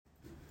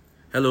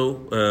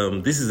Hello,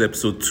 this is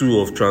episode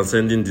 2 of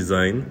Transcending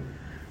Design.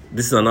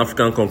 This is an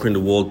African Conquering the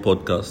World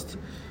podcast.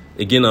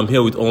 Again, I'm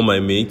here with all my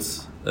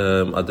mates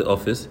at the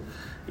office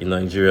in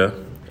Nigeria,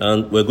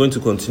 and we're going to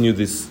continue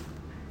this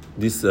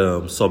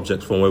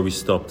subject from where we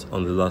stopped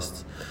on the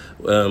last.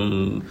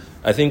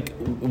 I think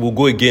we'll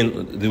go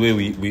again the way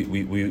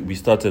we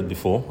started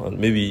before, and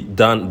maybe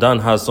Dan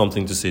has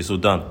something to say. So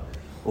Dan,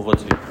 over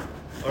to you.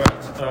 All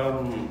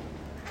right.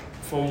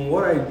 From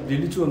the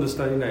little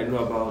understanding I know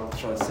about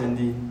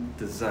transcending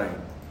design,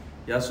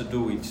 it has to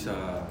do with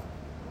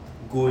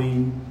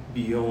going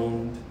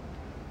beyond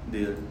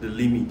the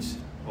limits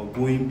or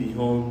going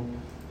beyond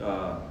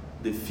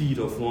the field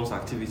of one's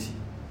activity.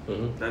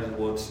 Mm-hmm. That is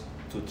what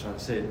to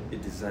transcend a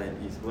design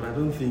is. But I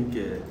don't think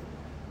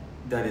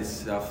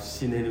I've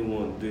seen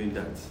anyone doing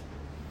that.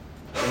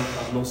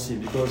 I've not seen,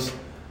 because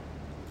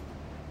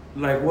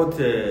like what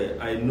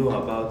I know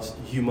about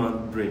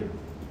human brain,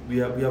 we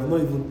have not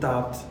even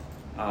tapped.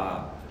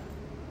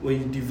 When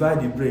you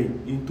divide the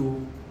brain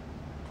into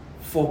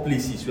 4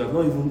 places, you have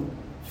not even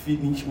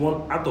finished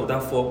one out of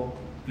that 4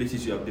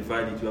 places you have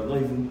divided. You have not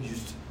even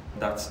used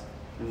that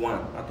one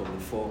out of the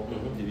 4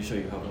 division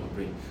you have on the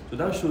brain. So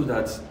that shows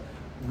that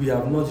we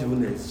have not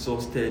even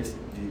exhausted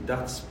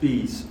that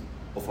space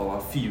of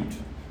our field.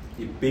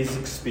 The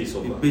basic space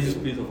of our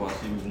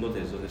field is not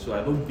exhausted. So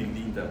I don't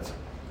believe that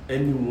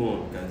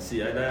anyone can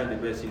say either the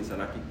person is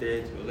an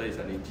architect or is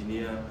an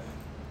engineer.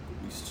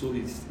 So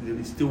it's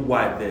still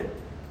wide there.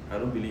 I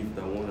don't believe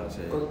that one has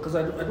because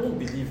I don't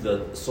believe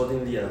that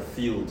suddenly a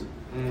field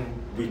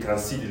we can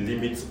see the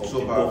limits of the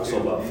box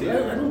of our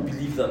field. I don't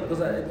believe that, because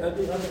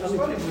it's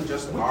not even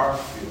just our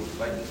field,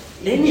 like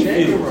any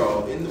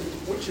general,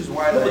 which is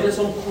why. But there's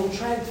some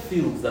contrived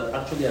fields that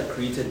actually are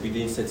created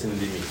within certain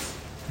limits.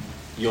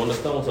 You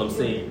understand what I'm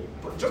saying?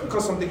 But just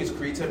because something is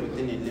created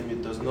within a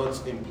limit does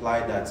not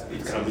imply that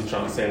it can be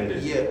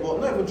transcended. Yeah, well,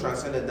 not even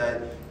transcended,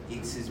 that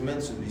it is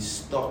meant to be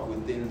stuck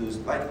within those.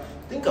 Like,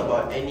 think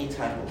about any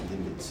type of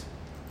limit.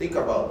 Think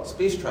about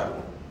space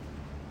travel.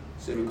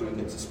 Say we're going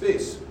into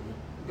space.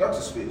 We got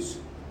to space.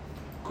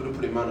 Couldn't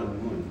put a man on the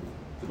moon.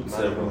 Put a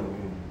man on the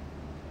moon.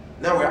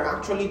 Now we're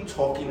actually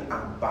talking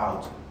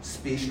about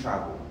space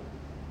travel.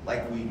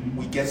 Like we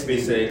get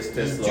SpaceX,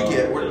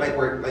 Tesla.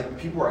 We're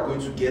people are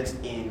going to get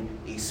in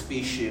a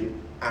spaceship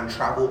and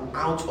travel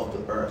out of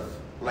the Earth,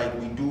 like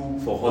we do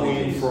for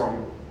holidays,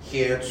 from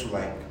here to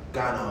like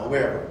Ghana or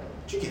wherever.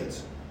 Do you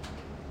get?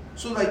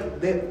 So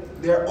like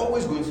there are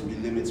always going to be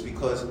limits,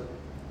 because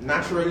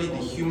naturally the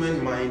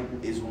human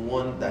mind is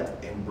one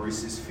that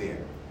embraces fear.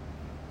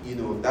 You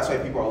know, that's why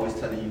people are always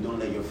telling you, don't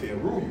let your fear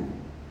rule you.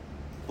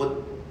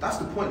 But that's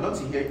the point, not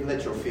to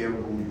let your fear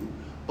rule you.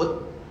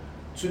 But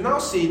to now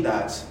say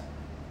that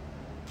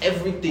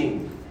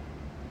everything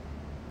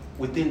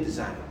within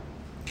design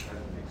has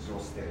been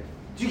exhausted.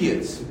 Do you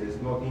get? So there's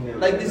nothing else.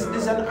 Like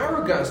there's an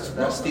arrogance to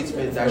that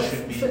statement that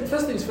should be.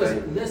 First things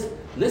first,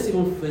 let's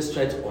even first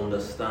try to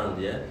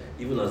understand,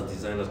 even as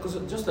designers, because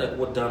just like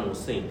what Dan was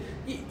saying,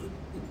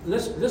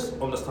 let's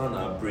understand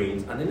our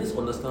brains, and then let's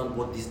understand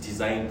what this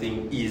design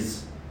thing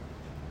is.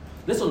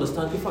 Let's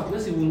understand. In fact,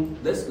 let's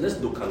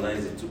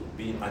localize it to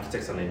being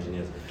architects and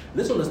engineers.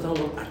 Let's understand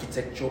what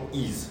architecture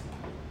is.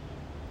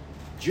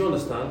 Do you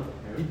understand?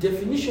 Yeah. The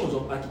definitions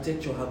of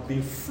architecture have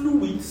been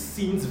fluid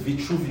since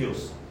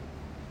Vitruvius.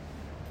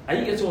 Are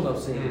you getting what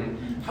I'm saying?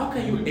 Mm-hmm. How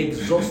can you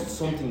exhaust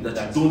something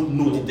that you don't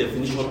know the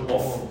definition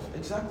of?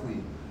 Exactly.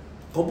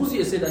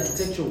 Corbusier said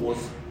architecture was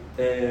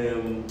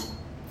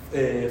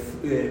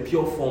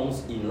pure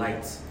forms in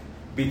light,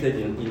 bathed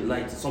in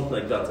light, something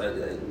like that.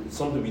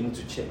 Something we need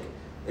to check.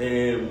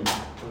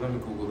 Let me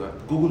Google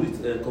that. Google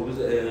it.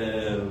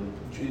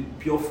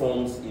 Pure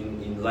forms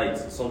in light,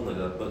 something like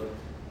that. But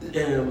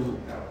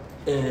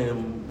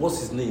what's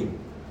his name?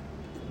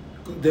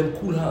 Them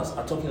Koolhaas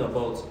are talking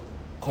about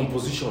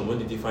composition when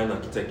they define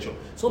architecture.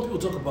 Some people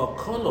talk about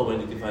color when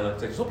they define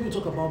architecture. Some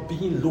people talk about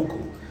being local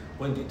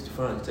when they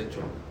define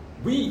architecture.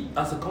 We,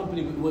 as a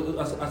company,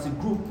 as a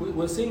group,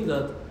 we're saying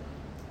that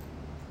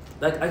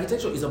like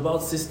architecture is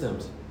about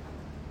systems.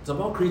 It's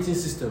about creating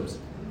systems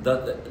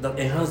that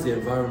enhance the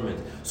environment.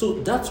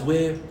 So that's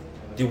where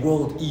the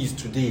world is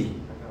today.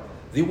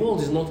 The world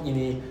is not in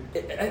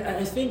a.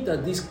 I think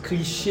that this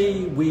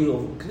cliche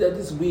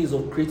these ways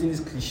of creating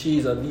these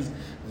cliches and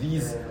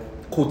these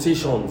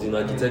quotations in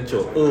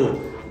architecture.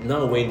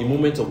 Now we're in the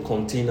moment of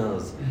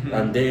containers,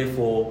 and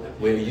therefore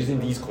we're using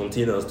these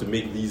containers to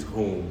make these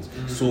homes.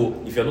 So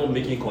if you're not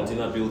making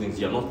container buildings,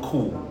 you're not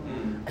cool.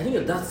 I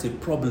think that's a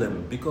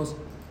problem, because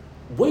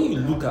when you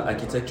look at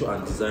architecture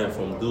and design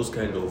from those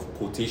kind of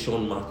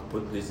quotation mark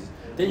places,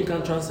 then you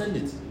can transcend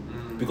it.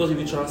 Because if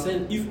you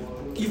transcend, if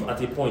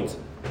at a point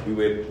we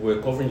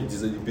were covering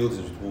the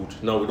buildings with wood,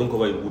 now we don't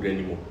cover it with wood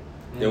anymore.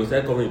 Then we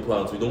started covering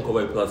plants. We don't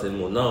cover plants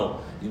anymore. Now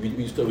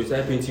we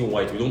started painting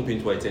white. We don't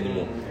paint white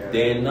anymore.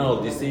 Then now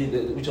they say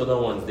which other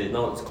ones?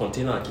 Now it's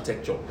container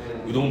architecture.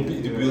 We don't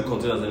build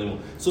containers anymore.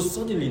 So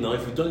suddenly now,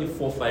 if you've done it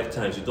 4 or 5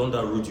 times, you've done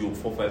that road 4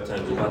 or 5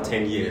 times over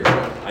 10 years,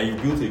 and you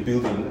built a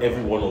building in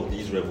every one of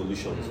these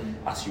revolutions,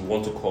 as you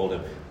want to call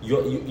them,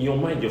 in your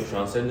mind you've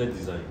transcended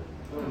design.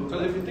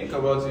 Because if you think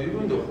about it,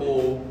 even the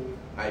whole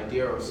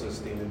idea of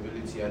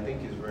sustainability, I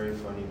think is very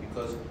funny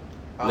because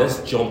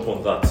let's jump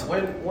on that. Because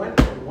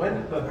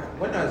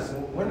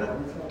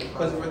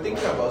if we're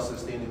thinking about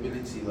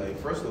sustainability, like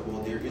first of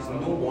all, there is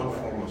no one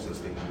form of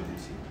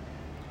sustainability.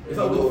 If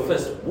I go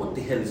first, what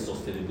the hell is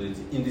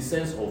sustainability? In the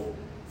sense of,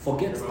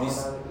 forget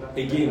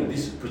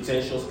this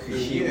pretentious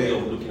cliche way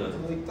of looking at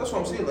it. Like, that's what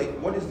I'm saying. Like,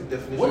 what is the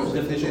definition? What is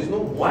the definition? There's no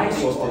Why one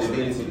thing of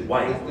sustainability?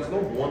 Why? There's no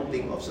one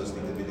thing of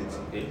sustainability.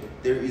 Okay.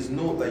 There is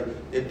no, like,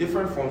 there are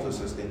different forms of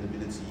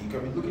sustainability. You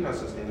can be looking at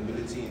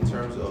sustainability in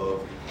terms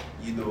of,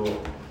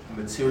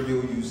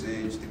 material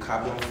usage, the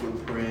carbon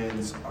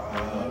footprints,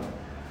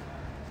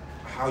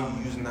 how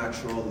you use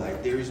natural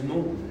light. There is no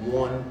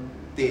one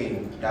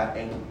thing that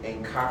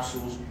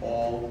encapsulates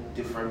all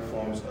different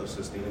forms of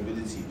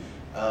sustainability.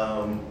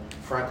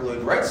 Frank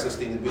Lloyd Wright's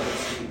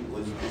sustainability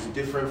is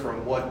different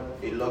from what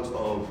a lot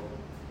of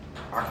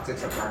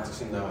architects are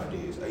practicing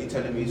nowadays. Are you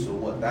telling me so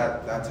what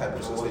that type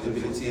of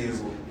sustainability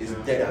is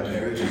dead and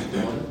buried, is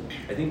gone?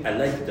 I think I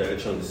like the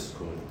direction this is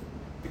going.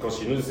 Because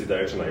this is the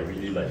direction I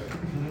really like.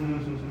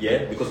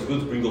 Yeah? Because it's going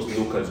to bring us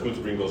local, it's going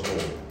to bring us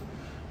home.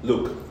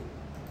 Look,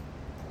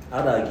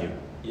 I'd argue,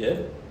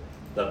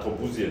 that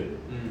Corbusier,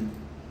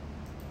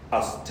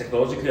 as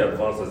technologically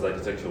advanced as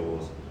architecture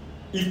was,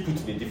 if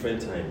put in a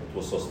different time, it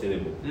was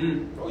sustainable.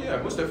 Oh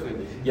yeah, most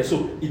definitely. Yeah,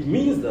 so it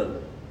means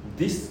that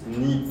this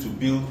need to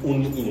build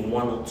only in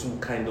 1 or 2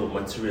 kind of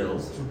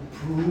materials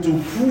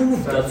to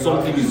prove that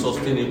something is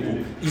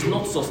sustainable is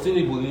not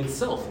sustainable in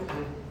itself.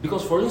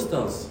 Because for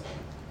instance,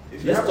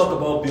 let's talk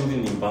about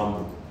building in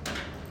bamboo.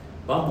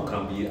 Bamboo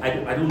can be,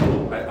 I don't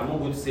know, I'm not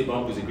going to say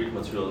bamboo is a great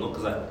material, no,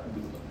 because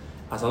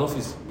as an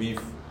office,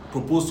 we've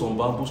proposed some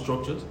bamboo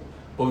structures,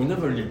 but we've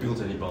never really built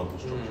any bamboo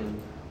structures.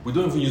 We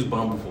don't even use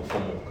bamboo for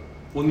formwork.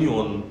 Only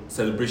on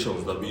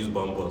celebrations that we use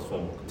bamboo as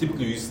formwork.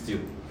 Typically we use steel.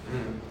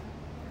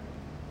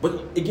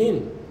 But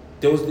again,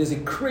 there's a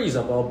craze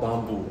about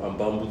bamboo and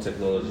bamboo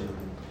technology.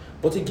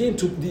 But again,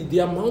 to the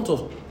amount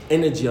of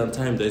energy and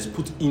time that is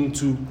put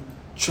into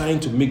trying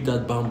to make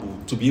that bamboo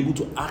to be able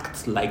to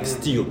act like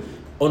steel,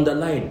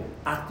 underline,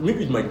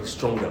 maybe it might be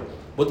stronger,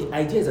 but the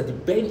idea is that the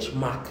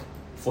benchmark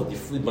for the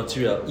food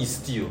material is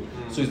steel.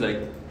 So it's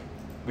like,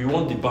 we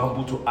want the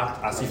bamboo to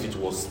act as if it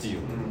was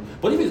steel.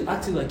 But if it's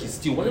acting like it's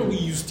steel, why don't we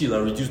use steel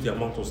and reduce the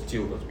amount of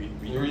steel that we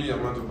Really the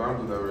amount of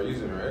bamboo that we're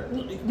using,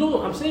 right?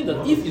 No, I'm saying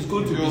that if it's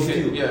going to be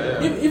steel,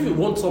 if you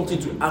want something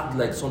to act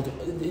like something,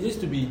 there used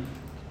to be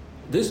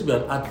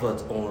an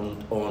advert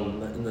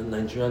on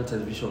Nigerian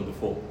television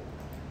before.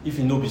 If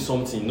you know be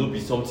something,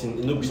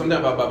 something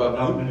about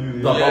Baba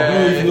Blue.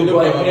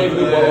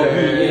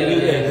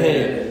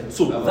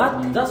 So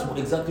that's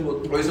exactly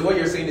what. Wait, so what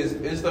you're saying is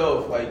instead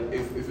of like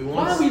if we want,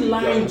 why are we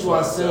lying to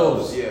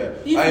ourselves?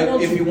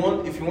 If you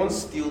want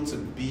steel to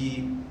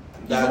be,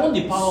 if you want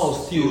the power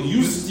of steel,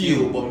 use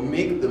steel, but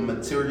make the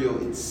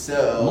material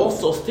itself more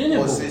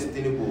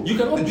sustainable. You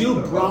cannot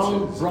build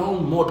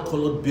brown mud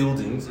colored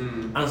buildings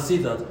and say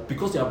that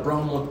because they are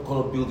brown mud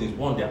colored buildings,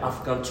 1, they're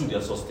African, 2,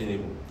 they're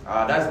sustainable.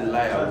 That's the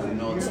lie, I would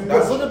not.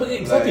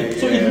 Exactly. Like,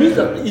 so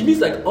it means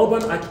like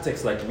urban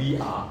architects like we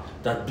are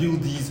that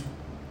build these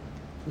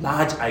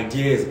large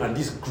ideas and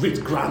these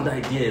great grand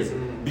ideas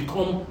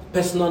become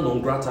persona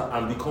non grata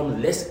and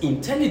become less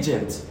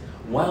intelligent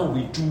while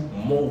we do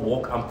more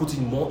work and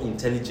putting more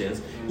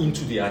intelligence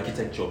into the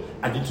architecture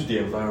and into the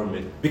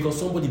environment because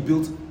somebody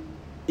built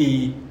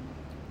a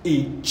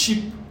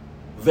cheap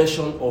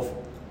version of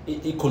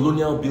a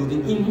colonial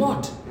building in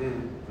mud.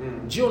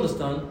 Do you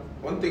understand?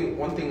 One thing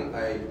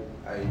I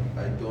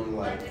don't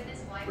like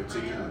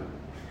particularly.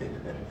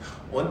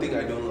 One thing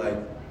I don't like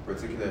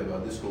particularly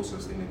about this whole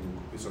sustainability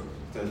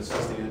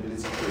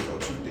craze, or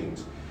 2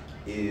 things,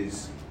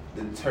 is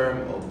the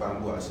term of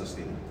bamboo as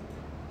sustainable.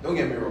 Don't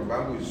get me wrong,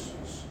 bamboo is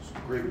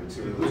great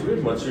material. It's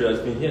great material.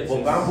 It's been here.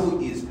 But bamboo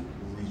is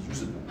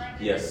reusable.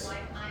 Yes.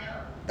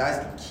 That's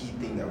the key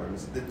thing that we're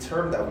missing. The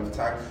term that we've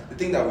tagged, the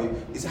thing that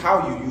is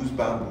how you use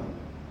bamboo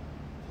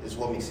is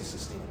what makes it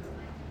sustainable.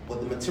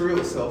 But the material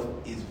itself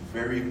is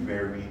very,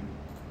 very,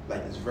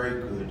 it's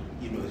very good.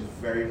 It's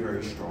very,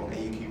 very strong,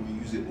 and you can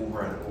reuse it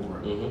over and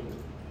over.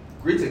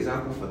 Great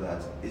example for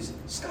that is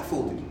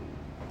scaffolding.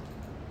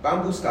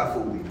 Bamboo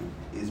scaffolding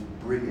is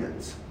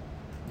brilliant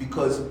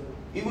because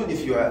even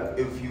if you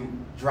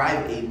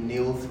drive a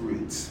nail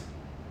through it,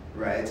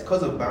 right?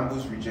 Because of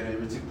bamboo's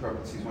regenerative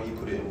properties, when you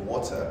put it in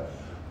water,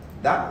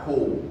 that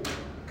hole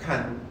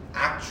can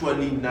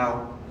actually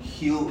now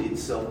heal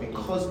itself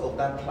because of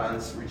that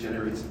plant's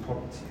regenerative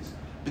properties.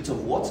 Bit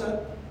of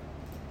water,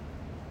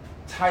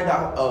 tie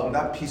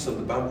that piece of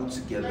the bamboo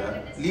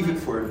together, leave it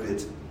for a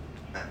bit,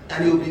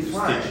 and it'll be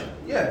fine.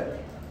 Yeah.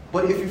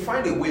 But if you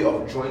find a way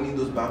of joining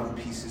those bamboo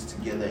pieces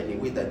together in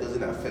a way that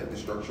doesn't affect the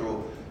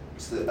structural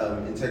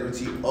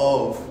integrity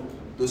of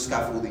those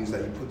scaffoldings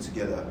that you put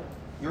together,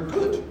 you're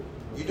good.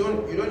 You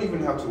don't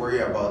even have to worry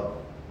about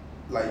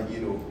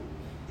you're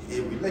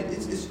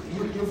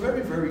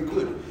very, very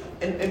good.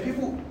 And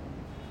people,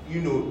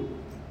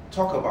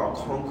 talk about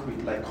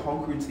concrete, like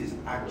concrete is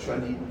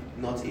actually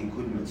not a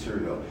good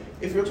material.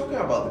 If you're talking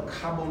about the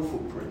carbon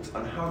footprint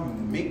and how you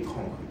make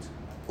concrete,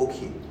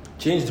 okay.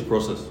 Change the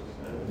process.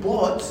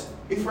 But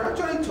if we're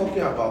actually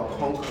talking about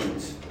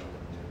concrete,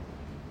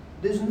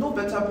 there's no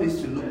better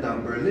place to look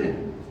than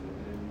Berlin.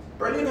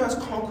 Berlin has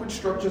concrete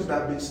structures that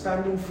have been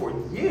standing for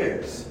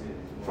years.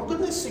 For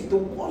goodness sake, the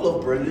wall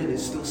of Berlin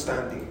is still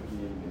standing.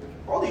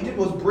 All they did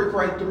was break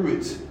right through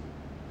it.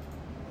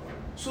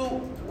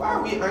 So why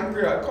are we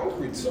angry at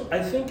concrete? So I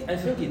think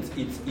it's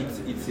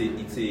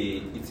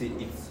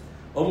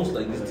almost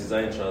like this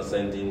design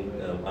transcending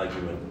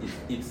argument.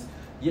 It's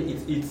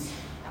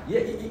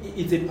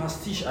a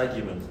pastiche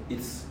argument.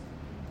 It's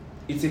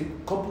a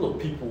couple of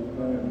people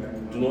who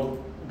do not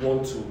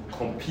want to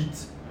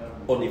compete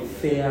on a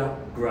fair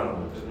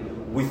ground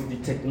with the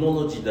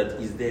technology that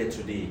is there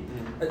today.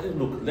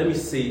 Look, let me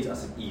say it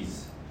as it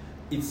is.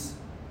 It's,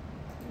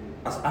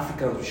 as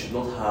Africans, we should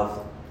not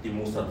have the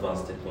most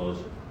advanced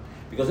technology.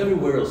 Because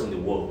everywhere else in the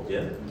world,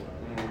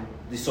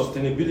 the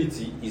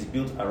sustainability is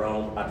built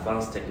around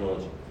advanced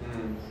technology.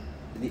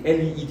 The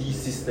LED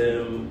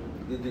system,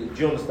 do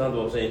you understand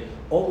what I'm saying?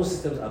 All those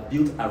systems are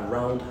built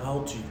around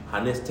how to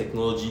harness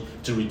technology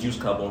to reduce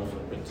carbon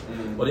footprint.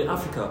 But in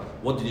Africa,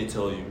 what did they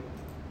tell you?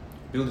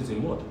 Build it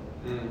in mud.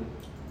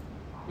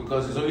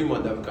 Because it's only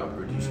mud that we can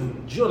produce.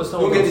 Do you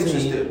understand what I'm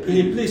saying?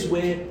 In a place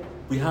where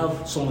we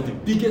have some of the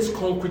biggest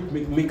concrete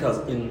makers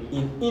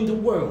in the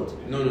world.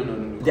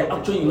 No. They're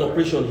actually in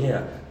operation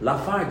here.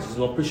 Lafarge is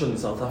in operation in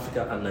South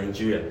Africa and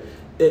Nigeria.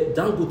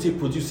 Dangote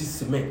produces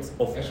cement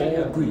of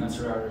all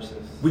grades.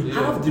 We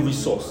have the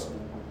resource,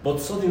 but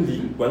suddenly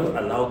we're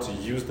not allowed to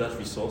use that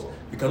resource.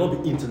 We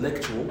cannot be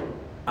intellectual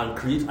and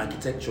create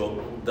architecture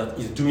that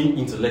is doing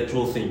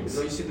intellectual things.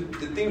 No, you see,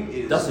 the thing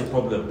is... That's a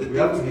problem. We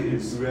have to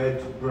use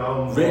red,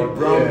 brown,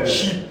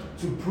 cheap,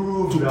 to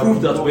prove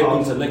that we're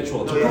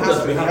intellectual, to prove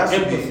that we have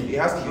empathy. It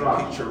has to be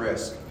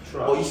picturesque.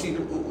 But you see,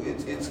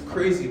 it's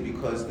crazy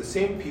because the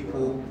same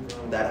people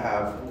that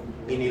have,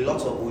 in a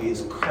lot of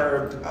ways,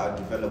 curbed our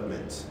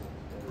development,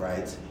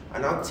 right, are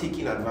now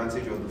taking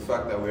advantage of the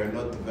fact that we're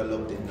not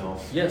developed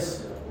enough.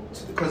 Yes.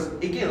 Because,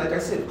 again, like I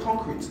said,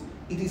 concrete,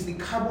 it is the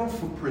carbon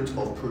footprint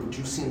of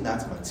producing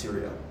that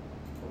material.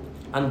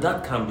 And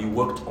that can be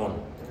worked on.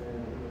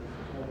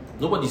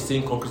 Nobody's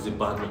saying concrete is a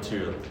bad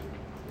material.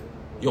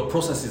 Your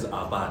processes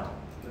are bad.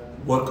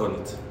 Work on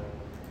it.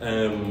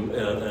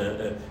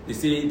 They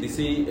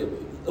say,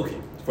 okay,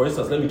 for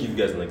instance, let me give you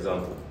guys an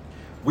example.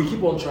 We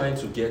keep on trying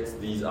to get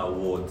these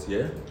awards,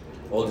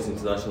 all these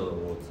international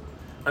awards.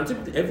 And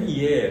typically every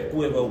year,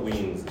 whoever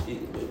wins,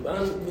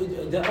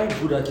 and they're all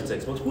good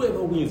architects, but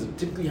whoever wins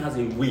typically has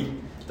a way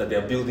that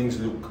their buildings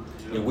look,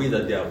 a way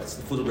that they are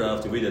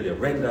photographed, a way that they're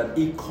rendered,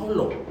 a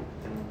color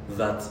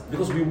that,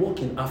 because we work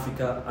in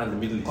Africa and the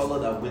Middle East. Color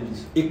that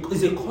wins.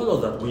 It's a color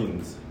that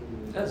wins.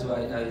 That's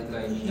why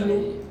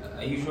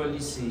I usually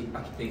say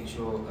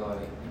architecture,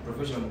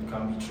 profession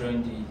can be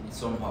trendy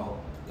somehow.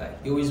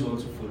 Like, they always want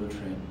to follow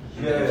trend.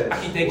 Yes.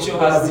 Architecture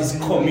has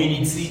this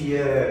community,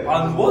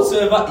 and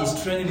whatsoever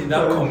is trending in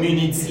that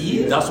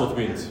community, that's what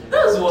wins.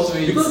 That's what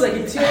wins. Because like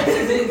it's a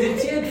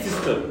tiered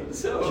system.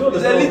 So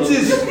it's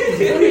elitist. It's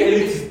very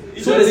elitist.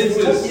 So there's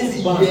a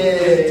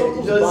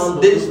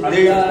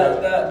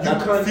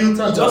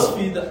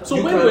So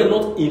when we're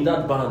not in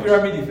that band,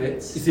 pyramid effect.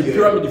 It's a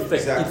pyramid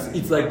effect. Exactly.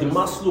 It's like the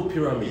Maslow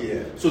pyramid.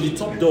 Yeah. So the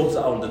top dogs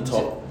are on the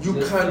top. You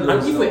can't.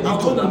 And if we're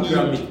out of that need-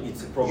 pyramid,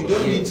 it's a problem. You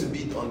don't need to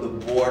be on the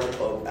board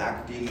of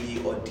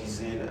Actdaily or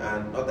Design,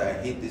 and not that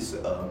I hate these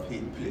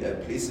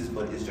places,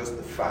 but it's just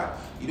the fact.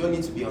 You don't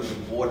need to be on the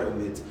board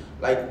of it.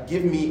 Like,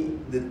 give me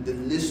the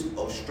list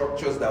of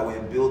structures that were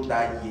built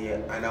that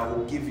year, and I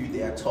will give you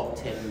their top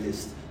 10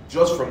 list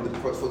just from the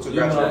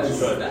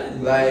photographs.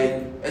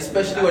 Like,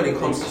 especially when it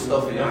comes to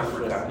stuff in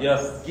Africa.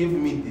 Yes. Give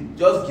me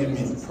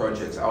the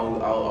projects.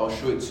 I'll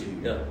show it to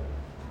you. Yeah.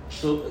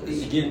 So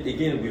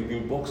again, we've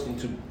been boxed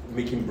into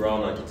making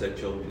brown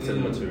architecture with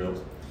certain materials.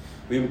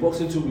 We've been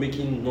boxed into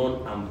making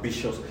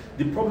non-ambitious.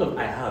 The problem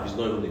I have is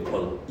not even the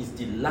color; it's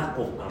the lack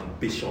of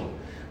ambition.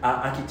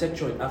 Our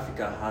architecture in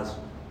Africa has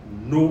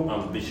no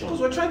ambition.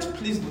 Because we're trying to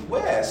please the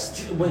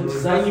West. We're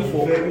designing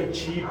for very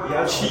cheap,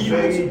 cheap,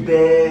 very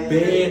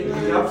bare,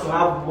 you have to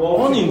have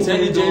more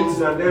unintelligent,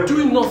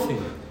 doing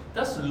nothing.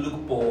 That's to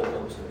look poor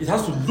also. It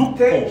has to look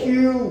Thank poor.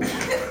 you.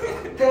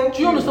 Thank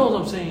Do you understand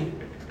what I'm saying?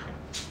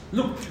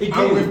 Look, And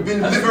again, we've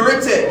been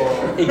liberated.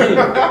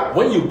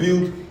 when you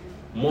build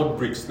mud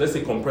bricks, let's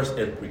say compressed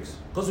earth bricks,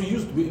 because we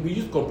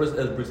use compressed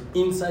earth bricks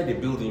inside a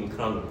building in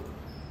Kano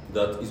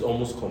that is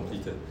almost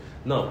completed.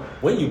 Now,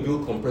 when you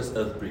build compressed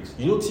earth bricks,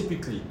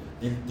 typically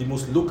the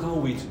most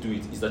local way to do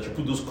it is that you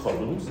put those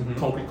columns,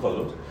 concrete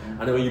columns,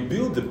 and then when you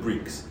build the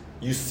bricks,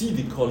 you see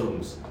the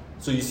columns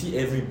So you see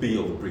every bay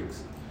of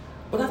bricks.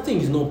 But that thing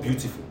is not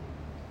beautiful.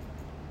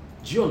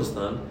 Do you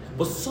understand?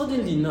 But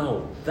suddenly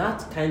now,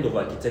 that kind of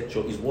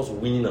architecture is what's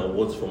winning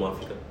awards from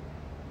Africa.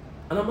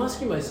 And I'm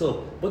asking myself,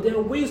 but there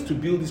are ways to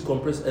build this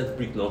compressed earth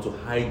brick now to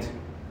hide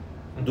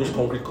those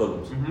concrete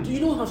columns. You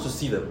don't have to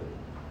see them.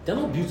 They're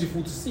not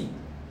beautiful to see.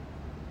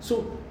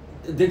 So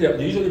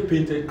they're usually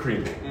painted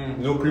cream,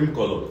 cream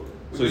color.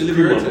 So it's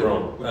cream and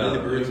brown.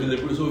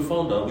 So we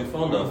found out.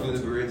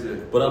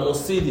 But I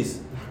must say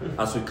this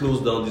as we close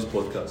down this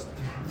podcast.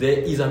 There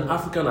is an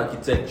African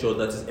architecture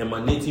that is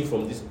emanating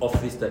from this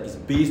office that is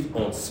based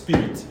on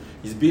spirit.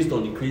 It's based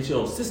on the creation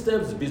of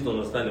systems, it's based on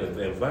understanding of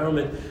the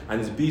environment,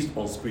 and it's based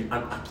on spirit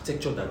and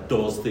architecture that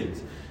does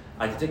things.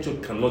 Architecture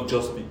cannot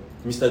just be,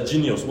 Mr.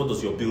 Genius, what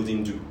does your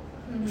building do?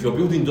 If your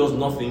building does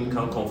nothing, it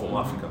can't come from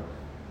Africa.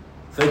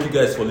 Thank you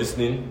guys for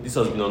listening. This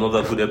has been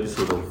another good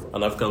episode of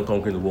An African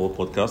Conquering the World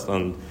podcast,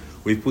 and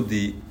we put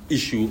the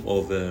issue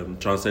of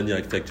transcending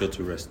architecture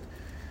to rest.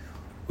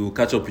 We will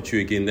catch up with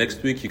you again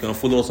next week. You can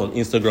follow us on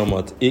Instagram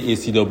at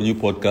AACW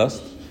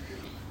Podcast.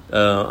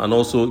 And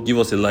also give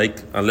us a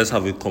like and let's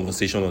have a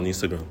conversation on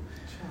Instagram.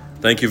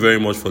 Thank you very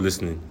much for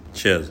listening.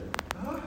 Cheers.